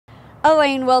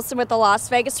Elaine Wilson with the Las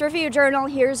Vegas Review-Journal.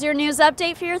 Here's your news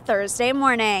update for your Thursday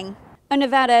morning. A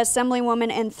Nevada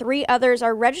Assemblywoman and 3 others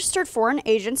are registered foreign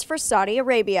agents for Saudi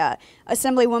Arabia.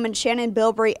 Assemblywoman Shannon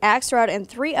Bilbray-Axelrod and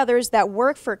 3 others that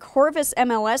work for Qorvis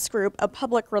MLSGroup, a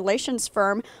public relations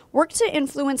firm, worked to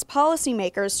influence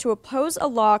policymakers to oppose a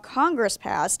law Congress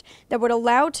passed that would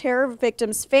allow terror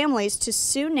victims' families to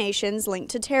sue nations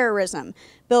linked to terrorism.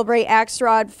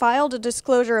 Bilbray-Axelrod filed a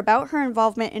disclosure about her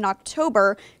involvement in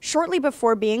October, shortly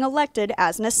before being elected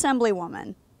as an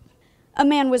Assemblywoman. A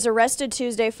man was arrested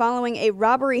Tuesday following a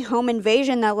robbery home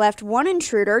invasion that left 1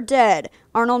 intruder dead.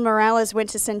 Arnold Morales went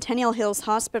to Centennial Hills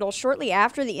Hospital shortly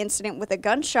after the incident with a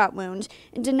gunshot wound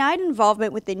and denied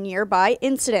involvement with the nearby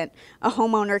incident. A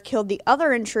homeowner killed the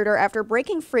other intruder after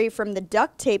breaking free from the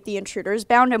duct tape the intruders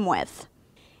bound him with.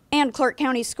 And Clark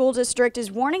County School District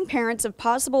is warning parents of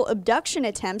possible abduction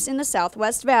attempts in the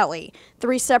Southwest Valley.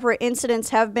 3 separate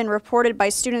incidents have been reported by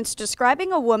students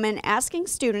describing a woman asking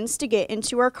students to get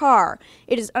into her car.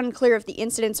 It is unclear if the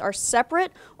incidents are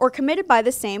separate or committed by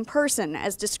the same person,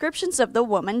 as descriptions of the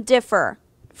woman differ.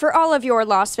 For all of your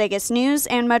Las Vegas news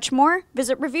and much more,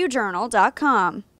 visit ReviewJournal.com.